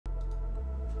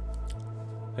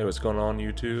Hey, what's going on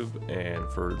YouTube?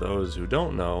 And for those who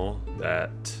don't know, that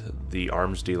the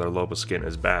Arms Dealer Loba Skin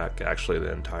is back. Actually,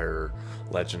 the entire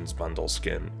Legends bundle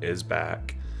skin is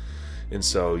back. And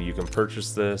so you can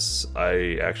purchase this.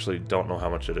 I actually don't know how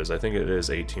much it is. I think it is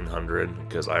 1,800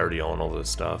 because I already own all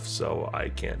this stuff, so I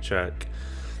can't check.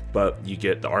 But you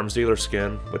get the Arms Dealer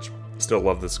skin, which still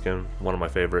love this skin, one of my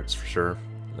favorites for sure.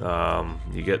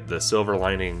 You get the Silver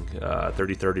Lining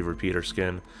 30/30 repeater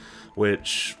skin,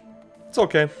 which it's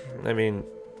okay. I mean,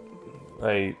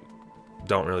 I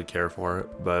don't really care for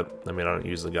it, but I mean, I don't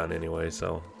use the gun anyway,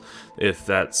 so if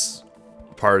that's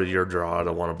part of your draw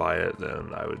to want to buy it,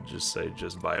 then I would just say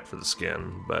just buy it for the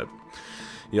skin. But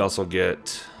you also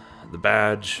get the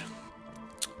badge,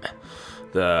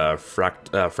 the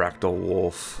Fractal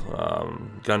Wolf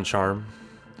gun charm,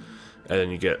 and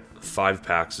then you get 5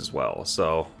 packs as well.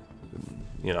 So,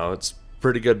 you know, it's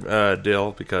pretty good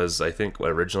deal, because I think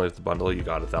originally with the bundle you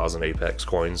got 1,000 Apex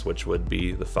coins, which would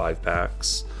be the 5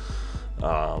 packs.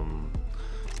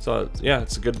 So yeah,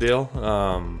 it's a good deal.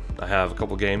 I have a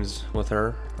couple games with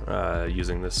her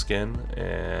using this skin,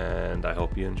 and I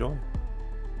hope you enjoy.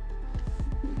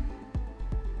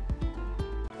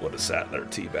 Would have sat there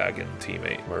teabagging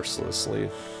teammate mercilessly.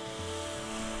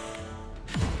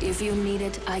 If you need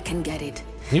it, I can get it.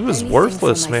 He was Anything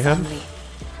worthless, for my man. family.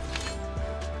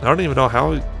 I don't even know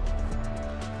how he...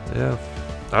 Yeah.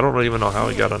 I don't even know how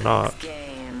he got a knot.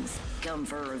 Games. Come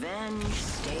for revenge,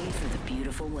 stay for the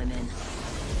beautiful women.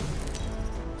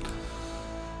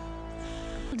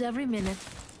 Every minute.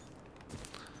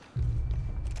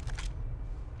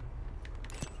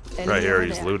 Right here,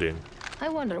 he's looting. I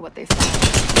wonder what they found.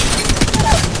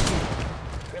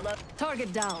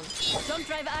 Target down. Jump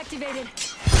drive activated.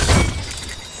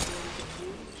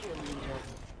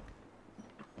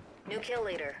 New kill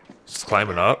leader. Just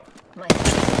climbing up.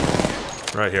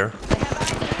 Right here.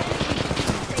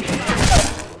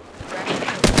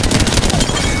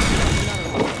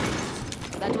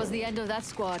 That was the end of that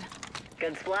squad.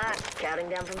 Good splat. Counting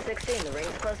down from 16. The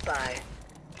ring's close by.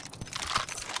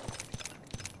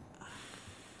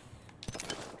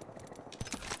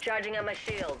 Charging on my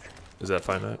shields. Is that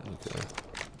fine? Okay.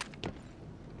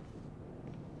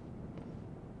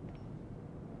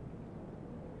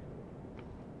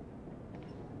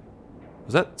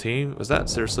 Was that team? Was that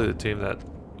seriously the team that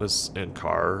was in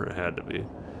car? It had to be.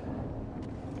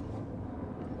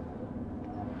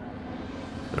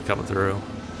 They're coming through.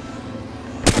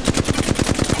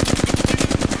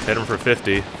 Hit him for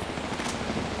 50.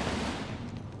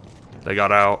 They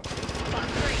got out.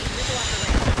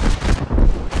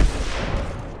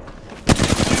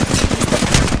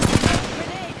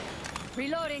 Grenade.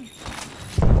 Reloading.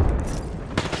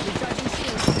 Recharging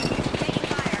shield. Taking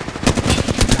fire.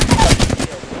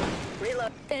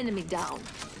 Reload. Enemy down.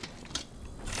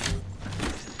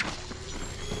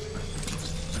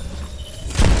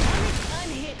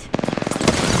 Unhit.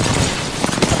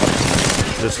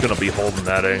 Just gonna be holding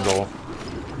that angle.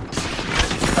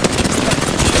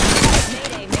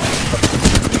 Mayday, mayday.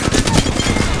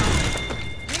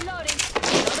 Reloading.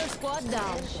 Another squad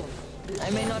down. I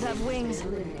may not have wings,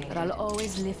 but I'll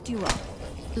always lift you up.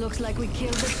 Looks like we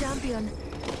killed the champion.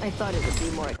 I thought it would be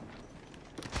more.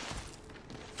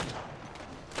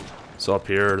 So up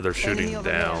here, they're shooting Enemy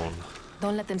over down. there.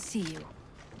 Don't let them see you.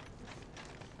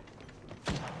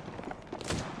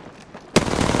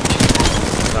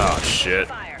 Oh shit.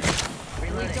 Fire.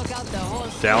 We took out the whole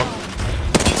Down. squad.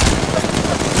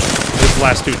 This is the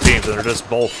last 2 teams, and they're just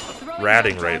both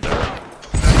ratting right there.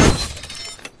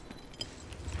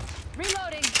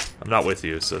 Reloading. I'm not with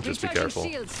you, so just be Recharging careful.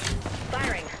 shields.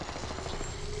 Firing.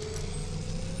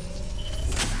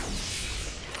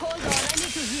 Hold on, I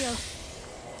need to heal.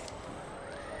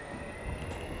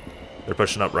 They're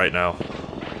pushing up right now.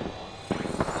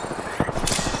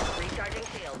 Recharging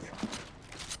shields.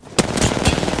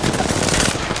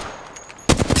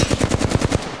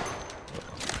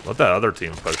 Let that other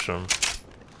team push them.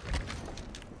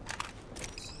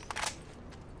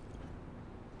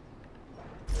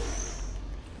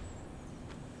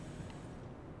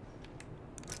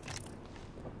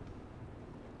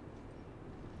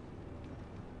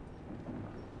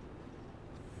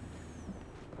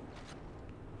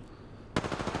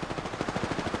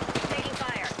 Taking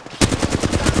fire.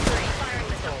 Stop 3. Firing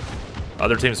missiles.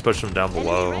 Other teams push them down Enemy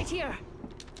below. right here.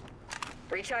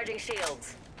 Recharging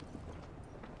shields.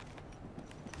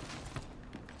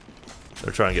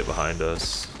 They're trying to get behind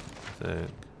us, I think.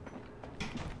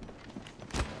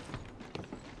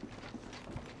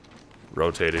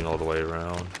 Rotating all the way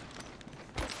around.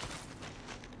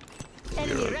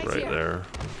 Enemy You're like right there. here.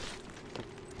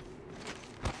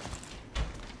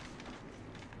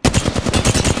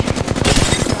 1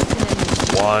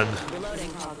 one.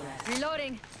 Reloading.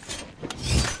 Reloading.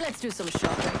 Let's do some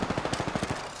shopping.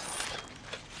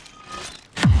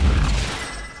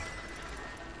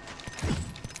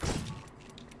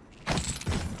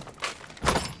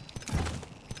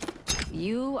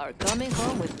 You are coming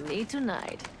home with me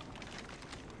tonight.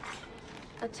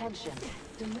 Attention,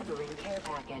 delivering care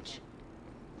package.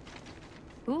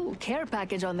 Ooh, care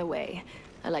package on the way.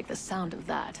 I like the sound of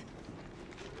that.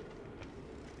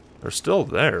 They're still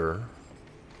there.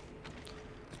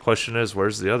 The question is,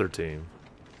 where's the other team?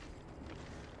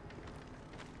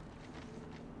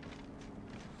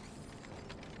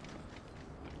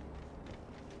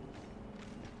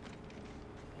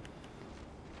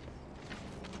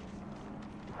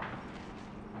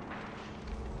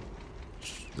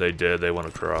 They did. They went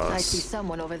across. I see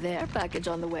someone over there. Package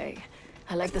on the way.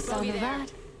 I like the sound of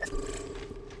that.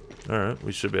 Alright,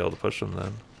 we should be able to push them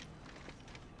then.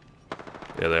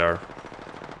 Yeah, they are.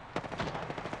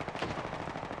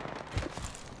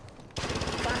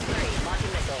 Box 3,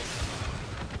 launching missiles.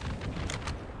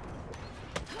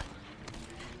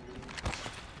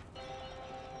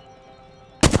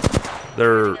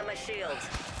 They're... On my shields.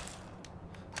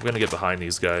 I'm gonna get behind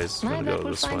these guys. I'm I gonna bet go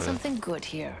we'll this find way. something good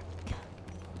here.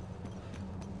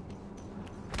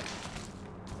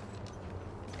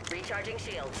 Recharging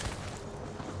shields.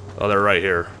 Oh, they're right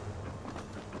here.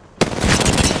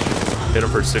 Hit him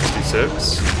for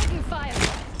 66. Taking fire.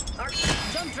 Arc.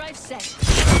 Jump drive set.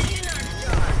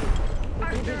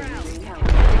 Archer out.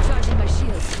 Recharging my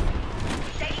shields.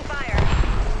 Taking fire.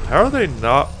 How are they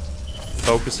not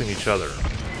focusing each other?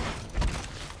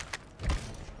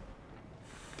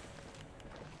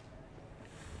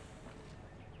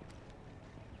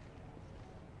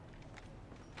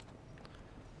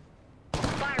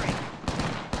 Firing.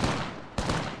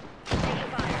 Taking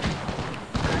fire.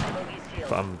 Bogey's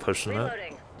shield. I'm pushing it.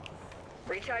 Reloading.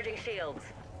 Recharging shields.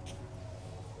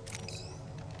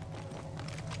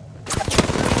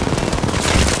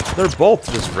 They're both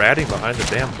just ratting behind the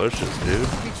damn bushes, dude.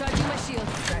 Recharging my shield.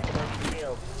 Bogey's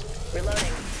shield.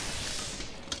 Reloading.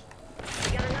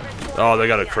 We got another squad. Oh, they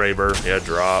got a Kraber. Yeah,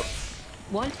 drop.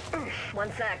 One.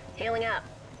 1 sec. Healing up.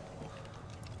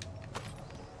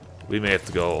 We may have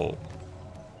to go.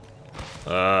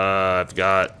 I've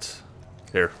got.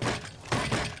 Here.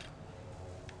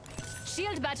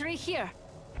 Shield battery here.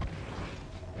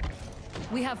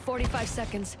 We have 45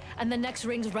 seconds, and the next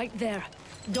ring's right there.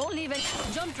 Don't leave it.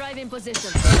 Jump drive in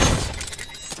position.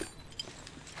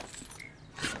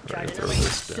 Alright, throw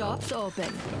this down. Shops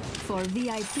open. For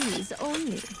VIPs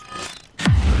only.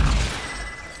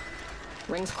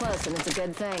 Ring's close, and it's a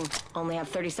good thing. Only have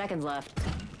 30 seconds left.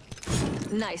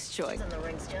 Nice choice. And the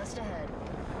ring's just ahead.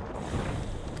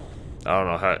 I don't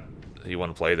know how you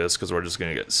want to play this because we're just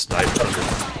gonna get sniped.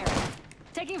 Fire.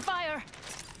 Taking fire.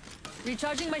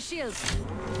 Recharging my shields.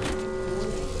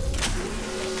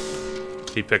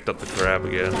 He picked up the crab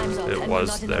again. Time's up, It and we're was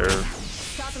not in the there. ring.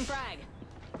 Toss and frag.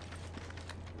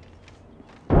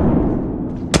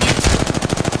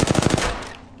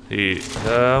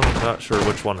 I'm not sure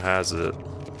which one has it.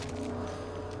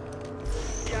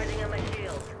 Charging on my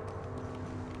shield.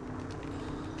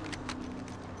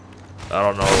 I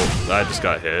don't know. I just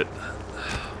got hit.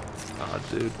 God,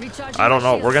 dude. Recharging I don't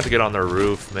my know. We're shields. gonna have to get on their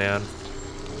roof, man.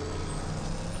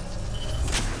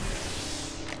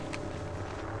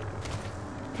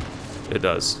 It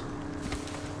does.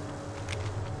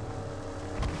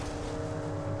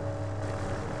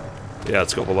 Yeah,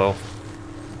 let's go below.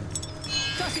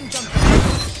 Tossing jump.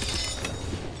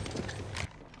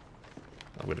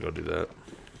 I'm gonna go do that.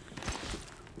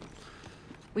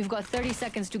 We've got 30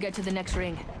 seconds to get to the next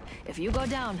ring. If you go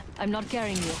down, I'm not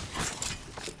carrying you.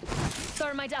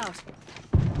 Thermite out.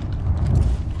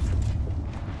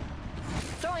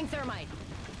 Throwing thermite.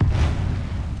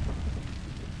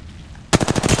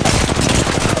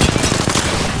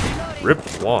 Reloading.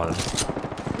 Ripped one.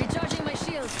 Recharging my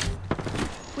shields.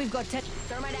 We've got 10.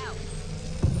 Thermite out.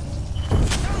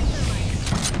 Throwing thermite.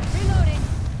 Reloading.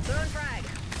 Throwing frag.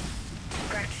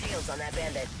 Cracked shields on that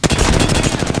bandit.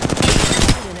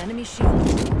 An enemy shield.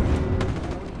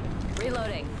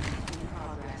 Reloading.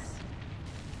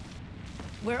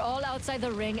 We're all outside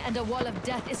the ring, and a wall of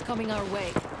death is coming our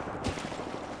way.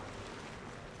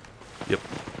 Yep.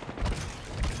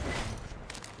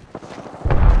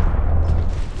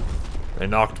 They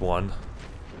knocked one.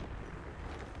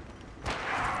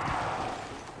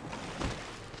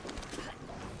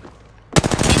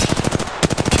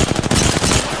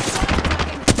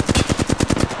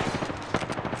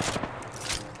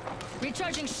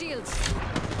 Recharging shields.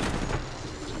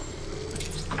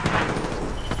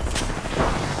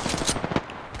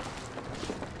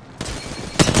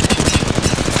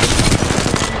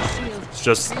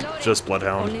 It's just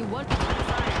Bloodhound. Only one.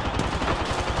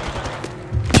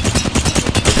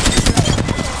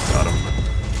 Got him.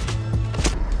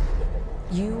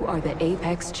 You are the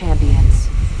Apex champions.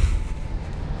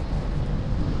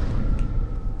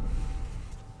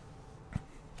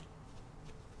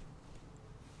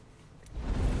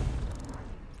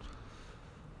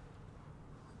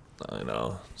 I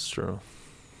know, it's true.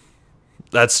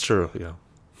 That's true, yeah.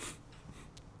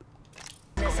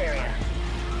 This area.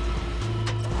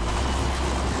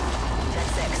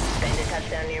 10-6. Bandit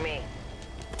touchdown near me.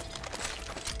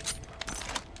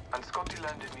 And Scotty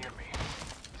landed near me.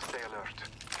 Stay alert.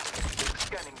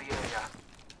 Scanning the area.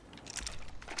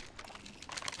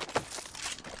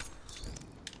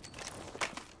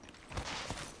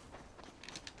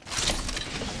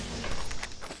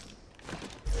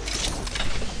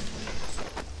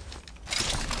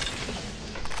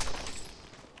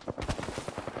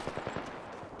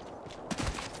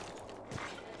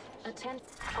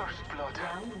 First blood.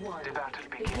 Round one. The battle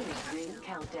begins. Beginning ring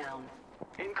countdown.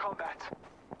 In combat.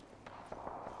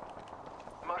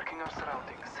 Marking our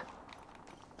surroundings.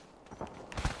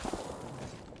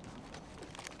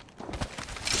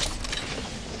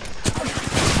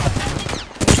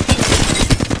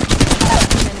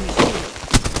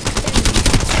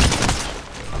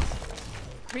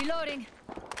 Reloading.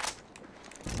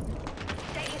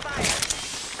 Taking fire.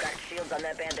 Cracked shields on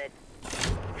that bandit.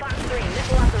 Fox 3,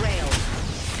 missile off the rails.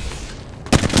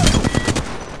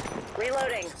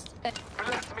 Reloading.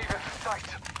 Bless me with sight.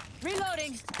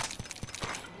 Reloading.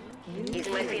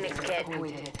 Using my Phoenix kit.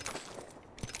 Appointed.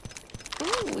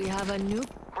 Ooh, we have a new.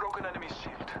 Broken enemy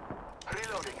shield.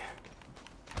 Reloading.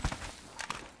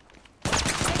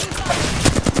 Taking fire.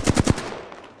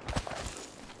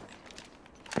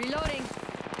 Reloading.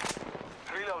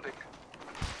 Reloading.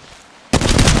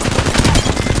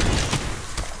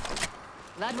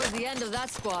 That was the end of that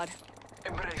squad.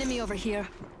 Embrace. Enemy over here.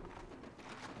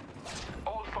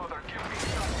 All father, give me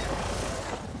sight.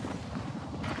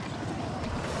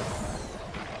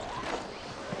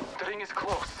 The ring is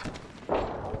close.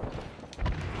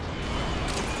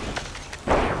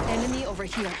 Enemy over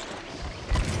here.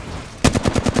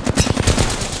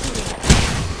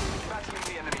 Battling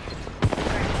the enemy.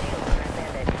 Cracked shields on that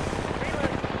bandit.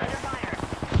 Reload. Under fire.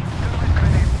 Thermite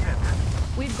grenade set.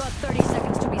 We've got 30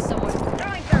 seconds to be somewhere.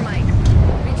 Throwing thermite.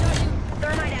 Recharging.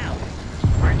 Thermite out.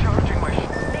 Recharging my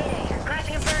shield. Mayday.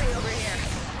 Crashing and burning over here.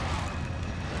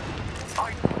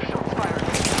 Shots fired.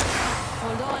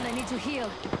 Hold on, I need to heal.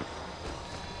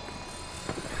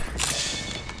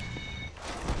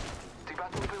 The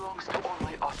battle belongs to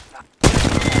only us now.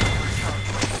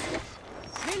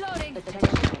 Reloading.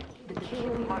 Attention. The kill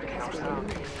leader Marking our has been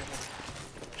surroundings.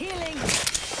 eliminated. Healing. We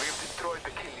have destroyed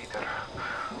the kill leader.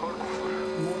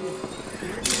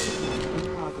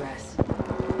 In progress.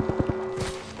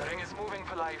 The ring is moving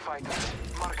for live fighters.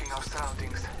 Marking our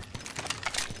surroundings.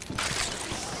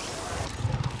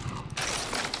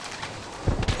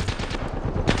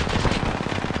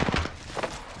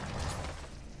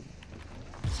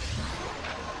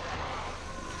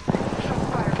 Shots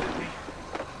fired at me.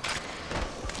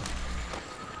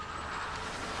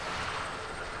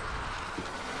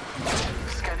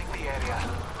 Scanning the area.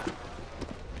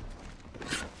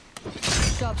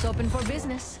 Shop's open for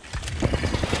business.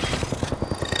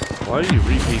 Why do you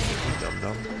repeat,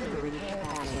 dum-dum? Delivering care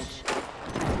package.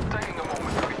 Taking a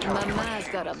moment to recharge my Mama's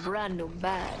got a shields. brand new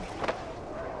bag.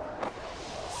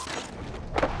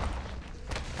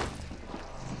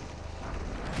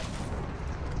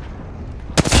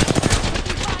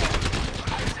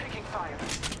 I'm taking fire.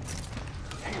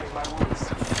 Healing my wounds.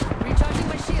 Recharging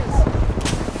my shields.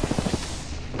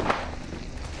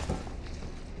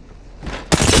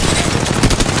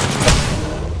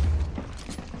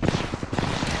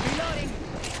 Reloading.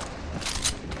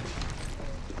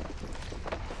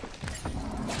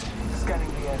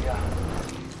 Scanning the area.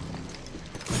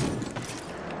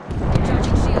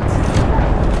 Recharging shields.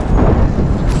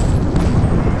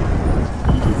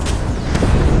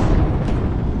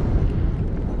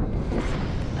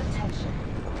 Attention.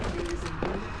 There is a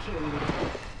new kill leader.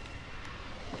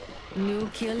 New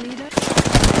kill leader.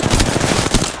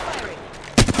 Firing.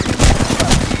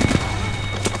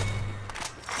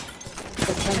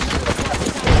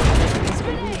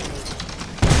 Grenade.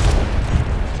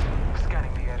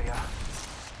 Scanning the area.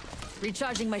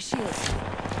 Recharging my shields.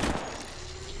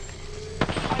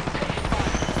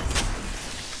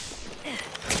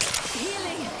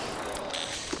 Healing.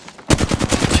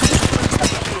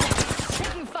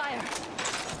 Taking fire.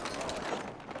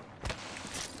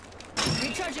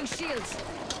 Recharging shields.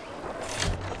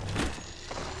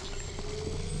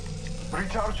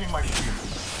 Recharging my shield.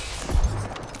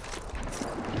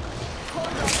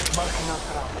 Marking our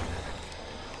surroundings.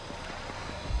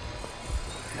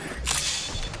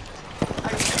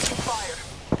 I'm taking fire.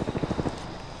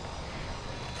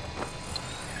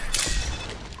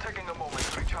 Taking a moment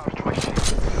to recharge my shield.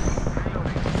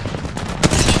 Reloading.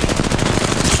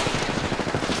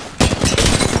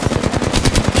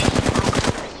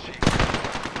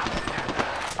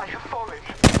 I have fallen.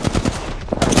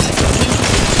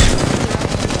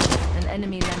 An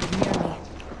enemy landed near me.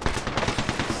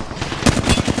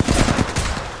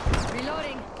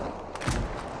 Reloading.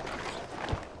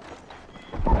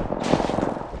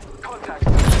 Contact.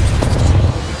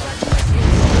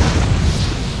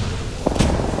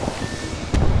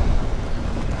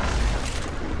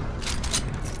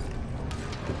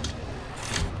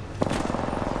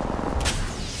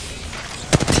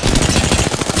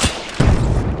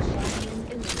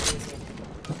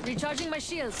 Recharging my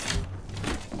shields.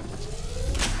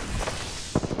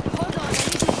 Hold on, I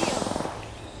need to heal.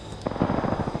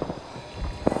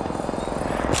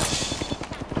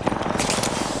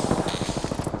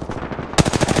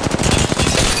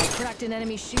 I cracked an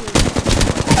enemy shield.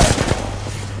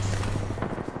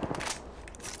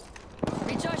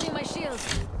 Recharging my shields.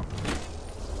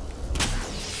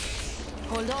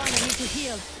 Hold on, I need to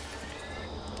heal.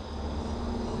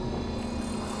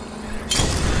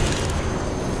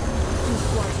 Two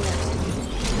squads left.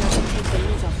 Now to take the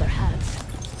loot off their hands.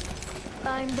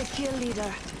 I'm the kill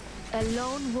leader. A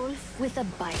lone wolf with a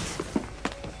bite.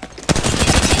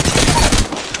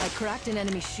 I cracked an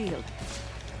enemy shield.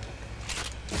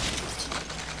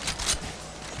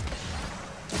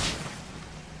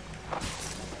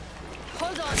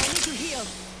 Hold on, I need to heal.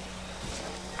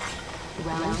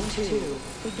 Round 2.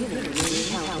 Beginning ring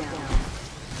countdown.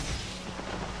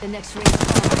 The next ring is on.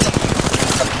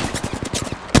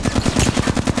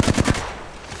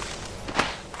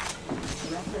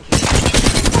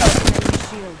 Enemy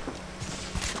shield.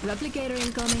 Replicator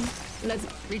incoming. Let's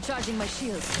recharging my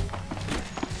shields.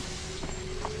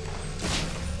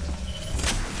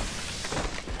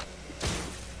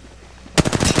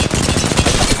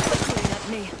 Shooting at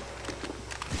me.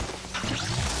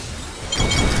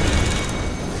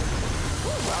 Ooh,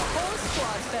 a whole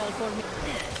squad fell for me.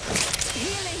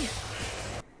 Healing.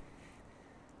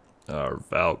 Our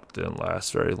Valk didn't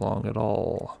last very long at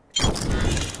all.